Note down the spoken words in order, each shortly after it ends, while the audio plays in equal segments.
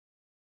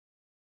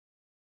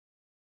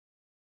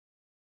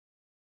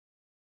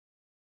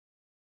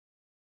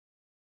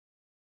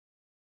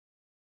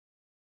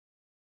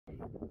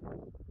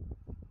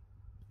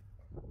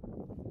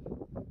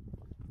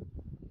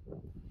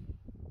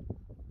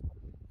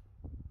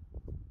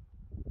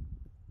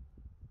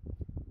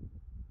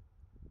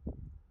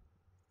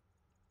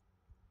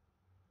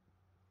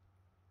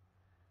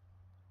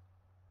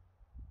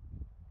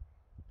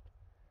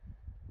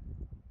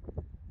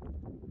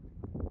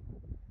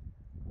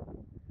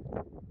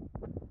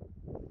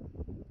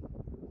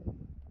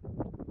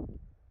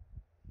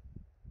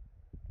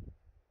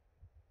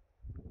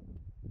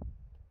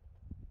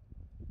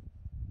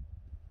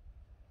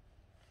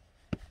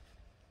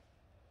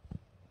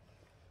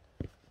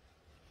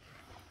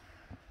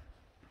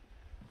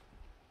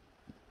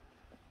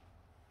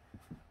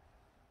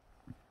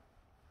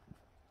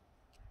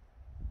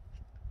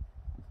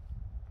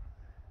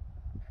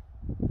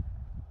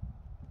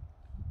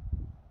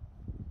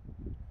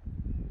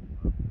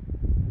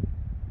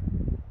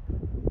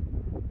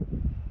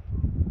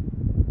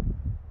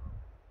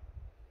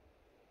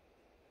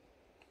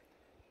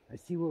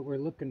see what we're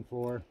looking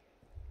for.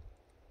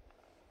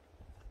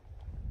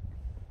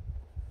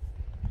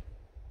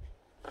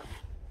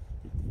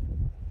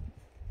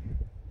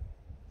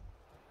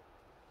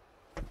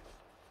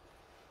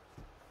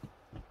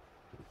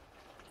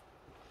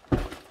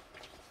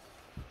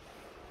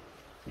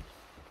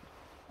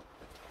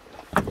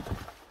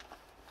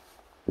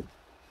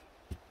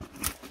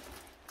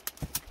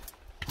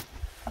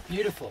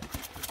 Beautiful.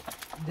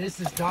 This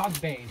is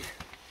Dogbane.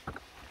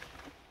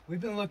 We've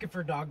been looking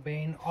for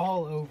Dogbane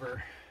all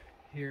over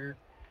here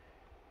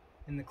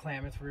in the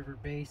Klamath River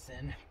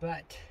Basin,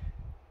 but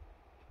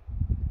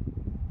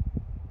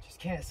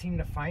just can't seem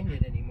to find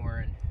it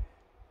anymore. And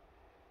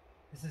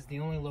this is the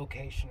only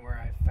location where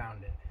I've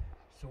found it.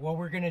 So what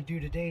we're going to do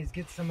today is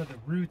get some of the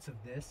roots of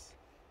this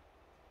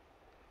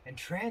and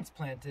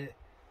transplant it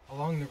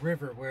along the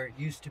river where it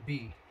used to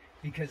be,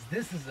 because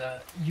this is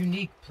a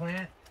unique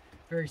plant.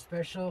 Very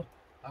special.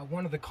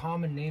 One of the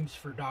common names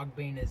for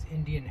Dogbane is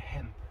Indian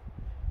hemp,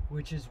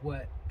 which is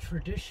what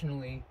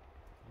traditionally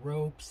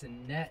ropes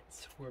and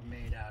nets were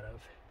made out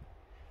of.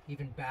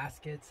 Even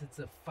baskets. It's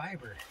a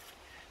fiber.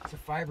 It's a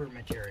fiber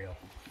material.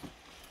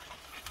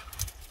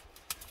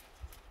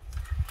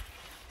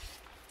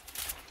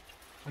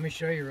 Let me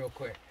show you real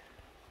quick.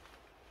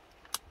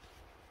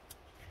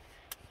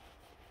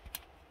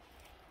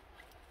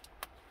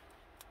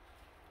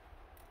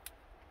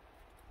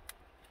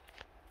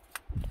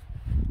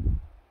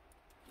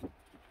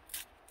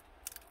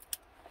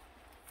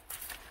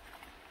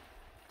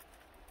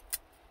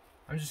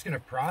 I'm just gonna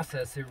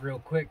process it real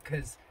quick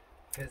because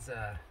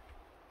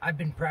I've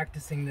been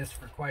practicing this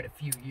for quite a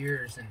few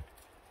years and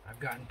I've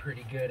gotten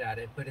pretty good at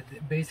it. But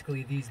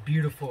basically these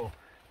beautiful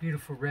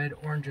red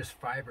orangish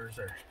fibers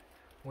are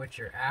what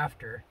you're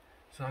after.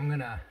 So I'm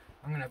gonna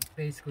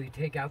basically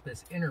take out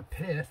this inner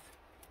pith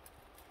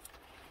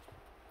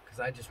because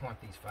I just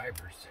want these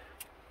fibers.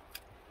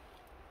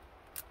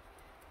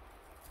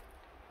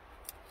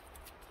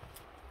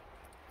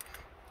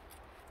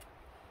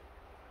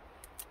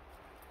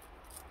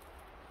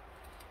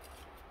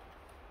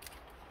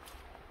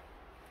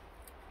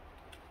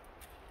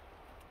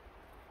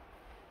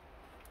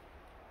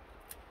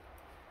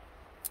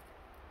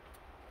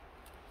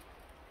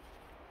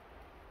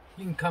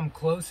 You can come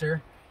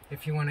closer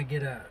if you want to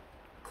get a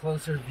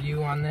closer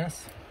view on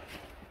this.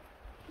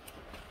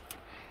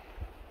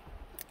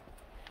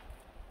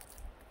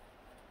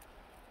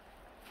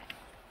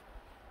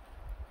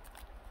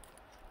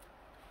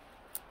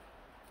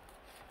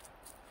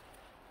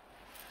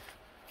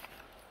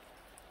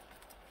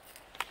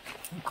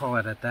 We'll call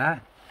it at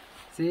that.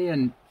 See,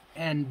 and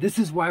this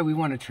is why we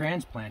want to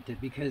transplant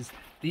it, because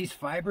these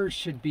fibers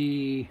should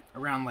be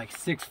around like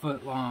 6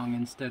 foot long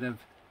instead of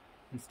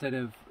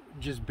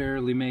just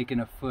barely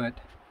making a foot.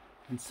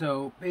 And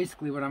so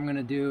basically what I'm going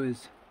to do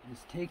is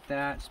take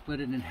that,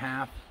 split it in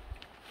half,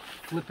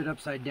 flip it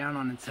upside down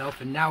on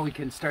itself, and now we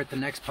can start the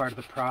next part of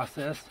the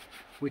process,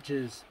 which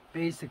is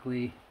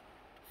basically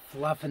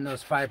fluffing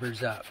those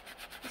fibers up.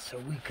 So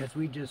because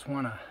we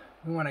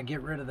want to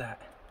get rid of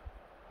that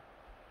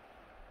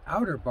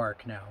outer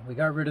bark now. We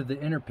got rid of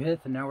the inner pith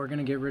and now we're going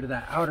to get rid of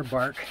that outer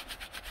bark,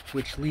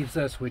 which leaves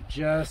us with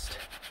just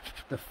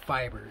the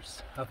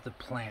fibers of the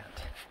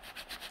plant.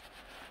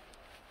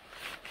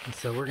 And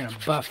so we're going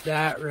to buff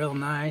that real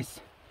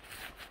nice.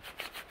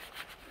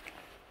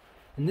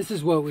 And this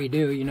is what we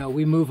do. You know,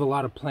 we move a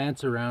lot of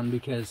plants around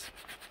because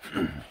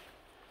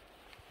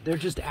they're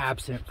just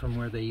absent from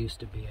where they used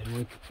to be.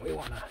 And we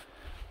want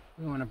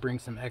to bring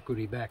some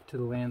equity back to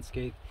the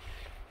landscape.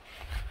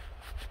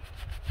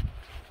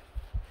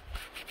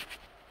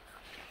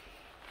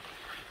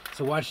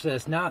 So watch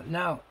this.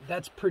 Now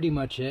that's pretty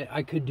much it.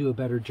 I could do a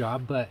better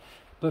job, but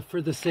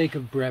for the sake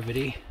of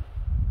brevity,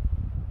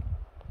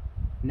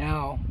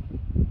 Now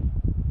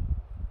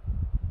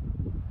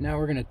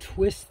we're going to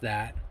twist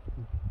that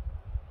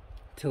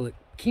till it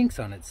kinks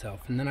on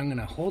itself, and then I'm going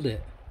to hold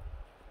it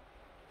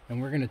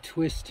and we're going to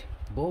twist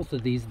both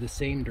of these the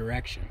same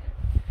direction.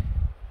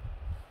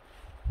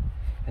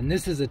 And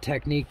this is a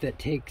technique that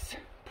takes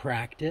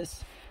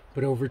practice,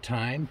 but over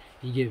time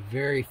you get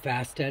very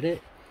fast at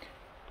it.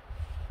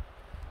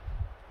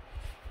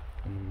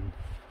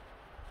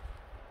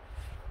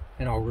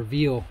 And I'll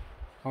reveal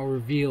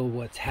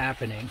what's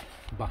happening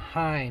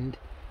behind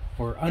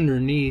or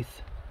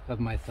underneath of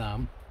my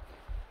thumb.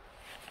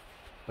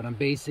 But I'm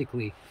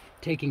basically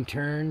taking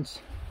turns.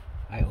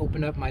 I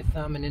open up my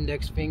thumb and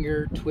index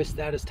finger, twist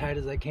that as tight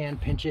as I can,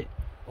 pinch it,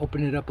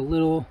 open it up a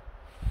little,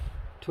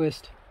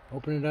 twist,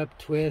 open it up,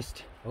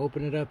 twist,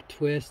 open it up,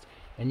 twist,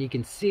 and you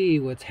can see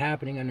what's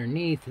happening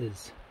underneath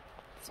is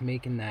it's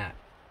making that.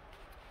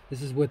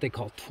 This is what they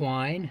call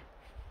twine.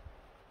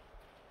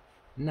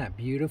 Isn't that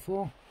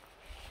beautiful?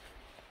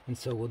 And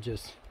so we'll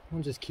just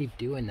keep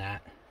doing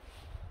that.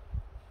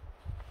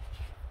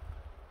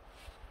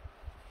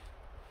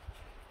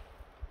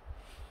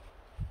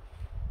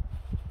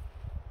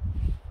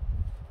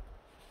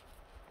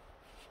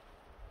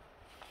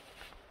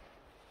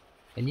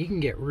 And you can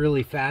get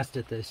really fast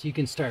at this. You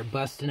can start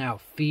busting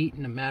out feet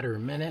in a matter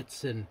of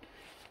minutes, and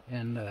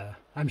And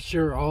I'm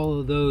sure all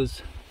of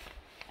those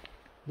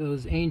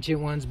ancient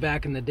ones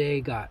back in the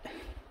day got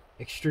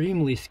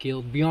extremely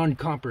skilled beyond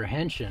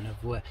comprehension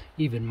of what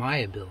even my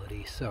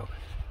ability. So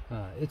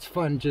it's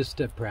fun just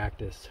to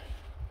practice.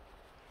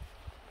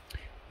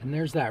 And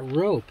there's that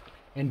rope,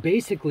 and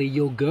basically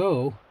you'll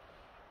go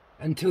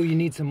until you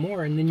need some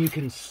more, and then you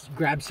can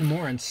grab some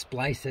more and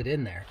splice it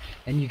in there,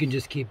 and you can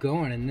just keep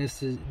going. And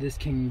this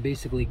can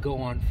basically go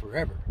on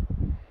forever.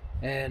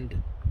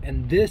 And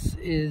this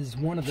is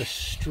one of the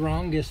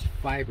strongest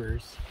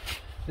fibers.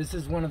 This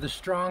is one of the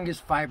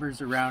strongest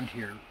fibers around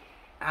here.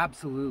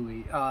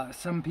 Absolutely.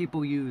 Some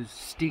people use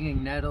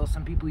stinging nettle,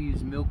 some people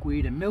use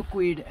milkweed,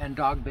 and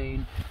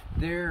Dogbane,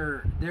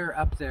 they're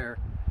up there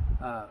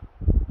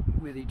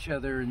with each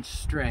other in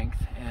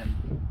strength.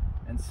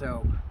 And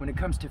so when it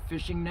comes to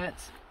fishing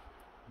nets,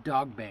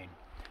 Dogbane.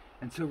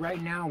 And so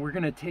right now we're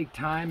going to take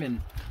time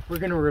and we're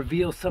going to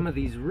reveal some of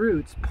these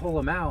roots, pull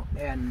them out,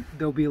 and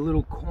there'll be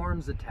little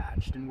corms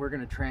attached, and we're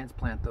going to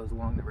transplant those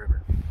along the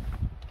river.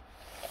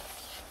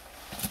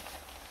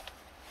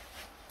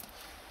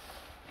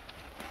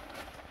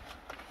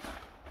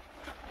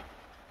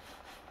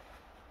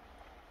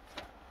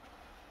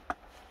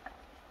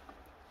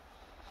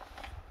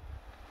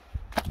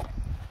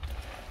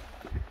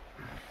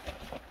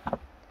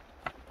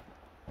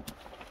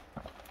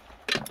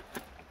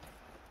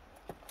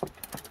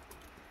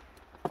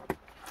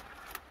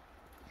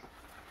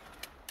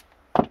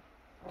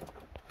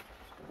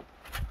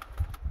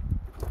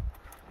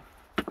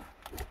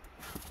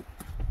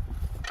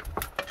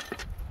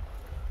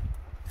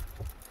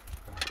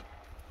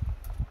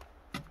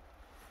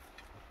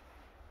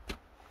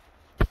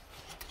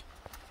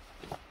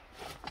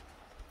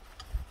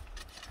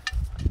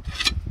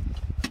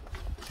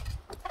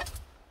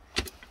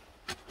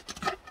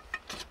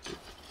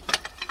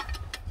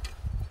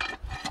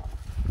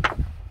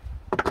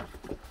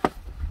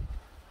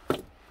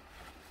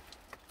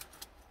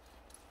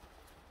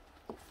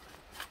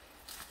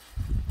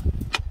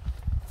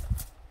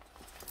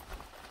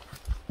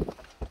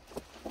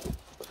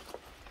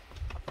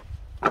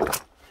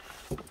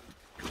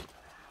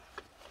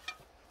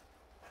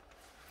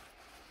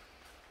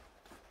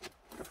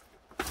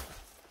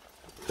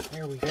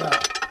 There we go.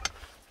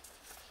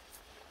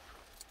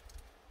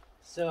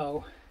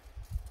 So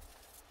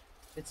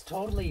it's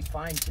totally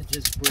fine to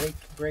just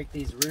break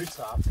these roots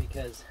off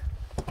because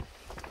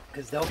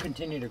they'll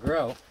continue to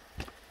grow,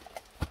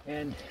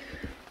 and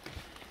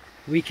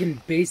we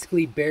can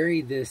basically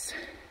bury this,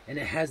 and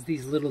it has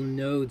these little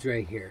nodes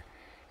right here,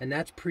 and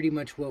that's pretty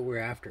much what we're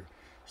after.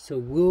 So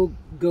we'll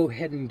go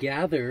ahead and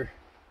gather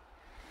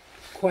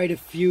quite a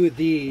few of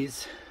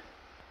these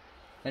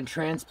and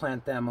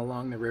transplant them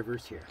along the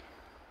rivers here.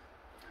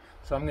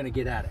 So I'm going to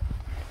get at it.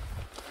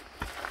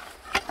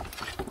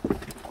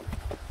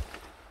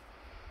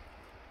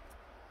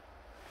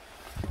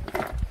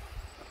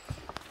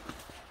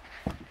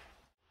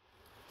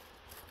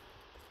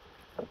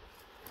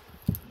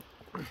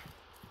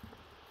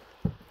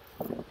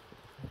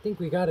 I think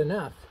we got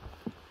enough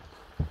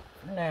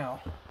for now.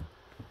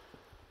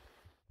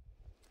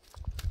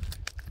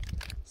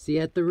 See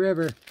you at the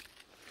river.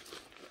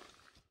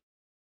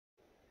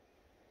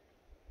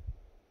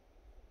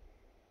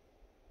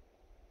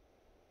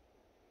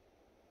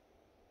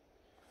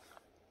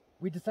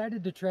 We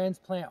decided to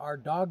transplant our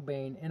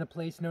Dogbane in a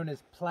place known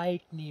as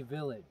Chiloquin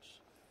Village.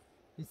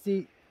 You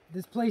see,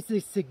 this place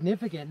is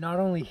significant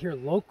not only here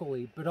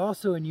locally, but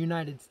also in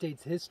United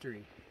States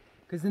history.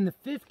 Because in the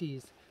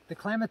 50s, the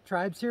Klamath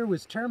Tribes here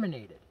was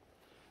terminated.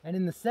 And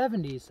in the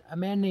 70s, a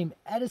man named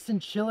Edison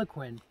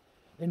Chiloquin,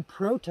 in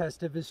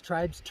protest of his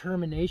tribe's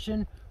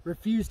termination,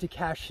 refused to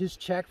cash his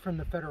check from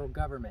the federal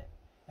government,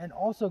 and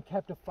also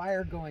kept a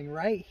fire going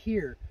right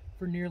here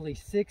for nearly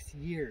 6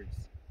 years.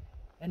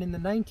 And in the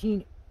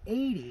 1980s,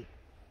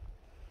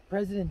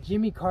 President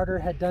Jimmy Carter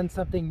had done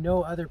something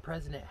no other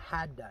president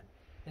had done,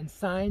 and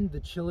signed the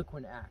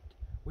Chiloquin Act,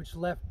 which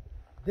left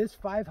this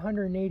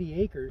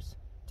 580 acres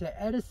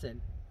to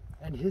Edison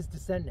and his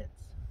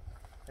descendants.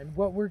 And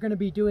what we're going to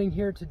be doing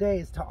here today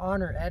is to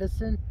honor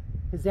Edison,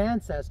 his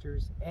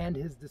ancestors, and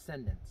his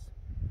descendants.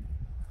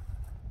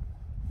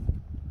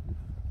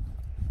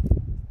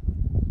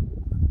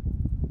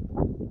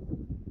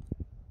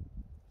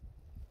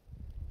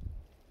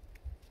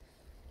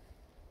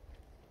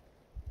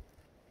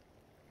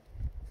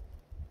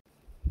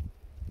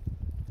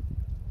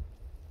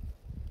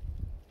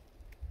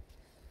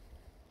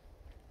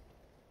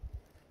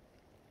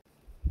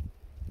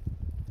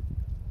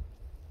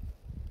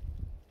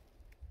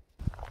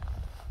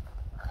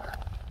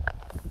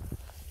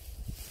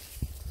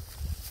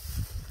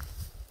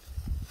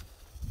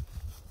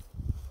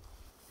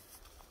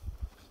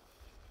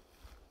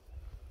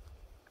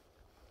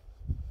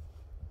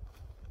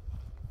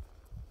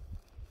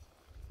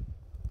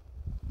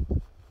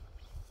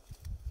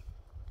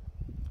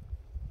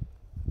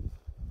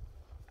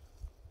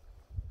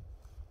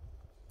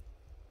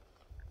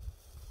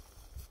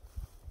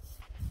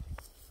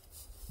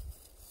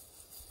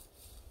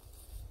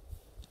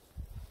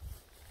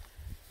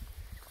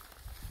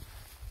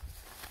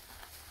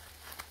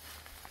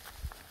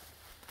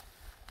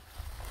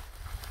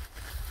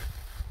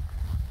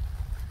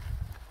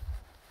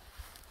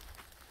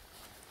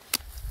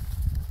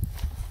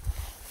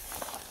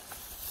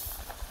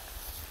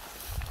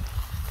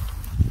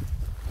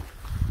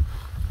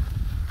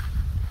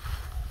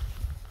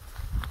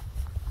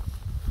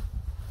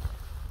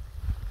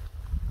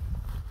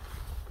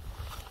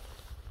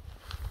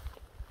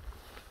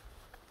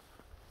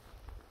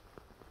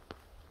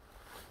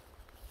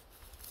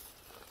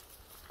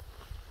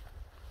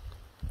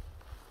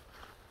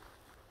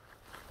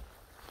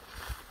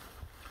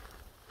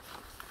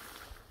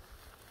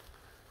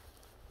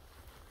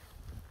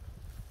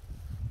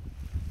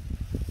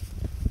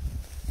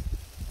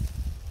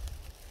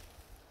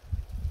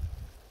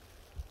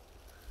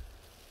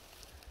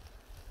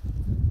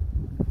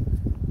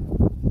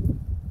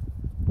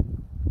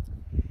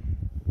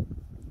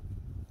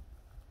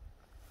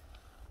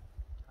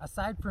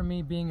 aside from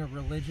me being a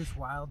religious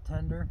wild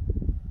tender,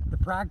 the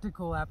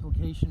practical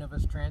application of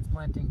us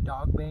transplanting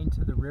Dogbane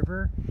to the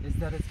river is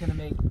that it's going to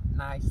make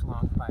nice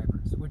long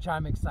fibers, which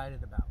I'm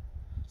excited about.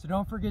 So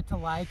don't forget to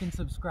like and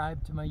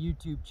subscribe to my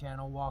YouTube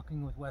channel,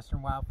 Walking with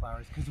Western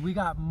Wildflowers, because we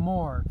got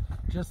more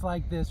just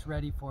like this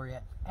ready for you,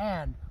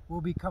 and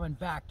we'll be coming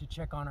back to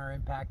check on our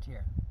impact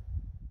here.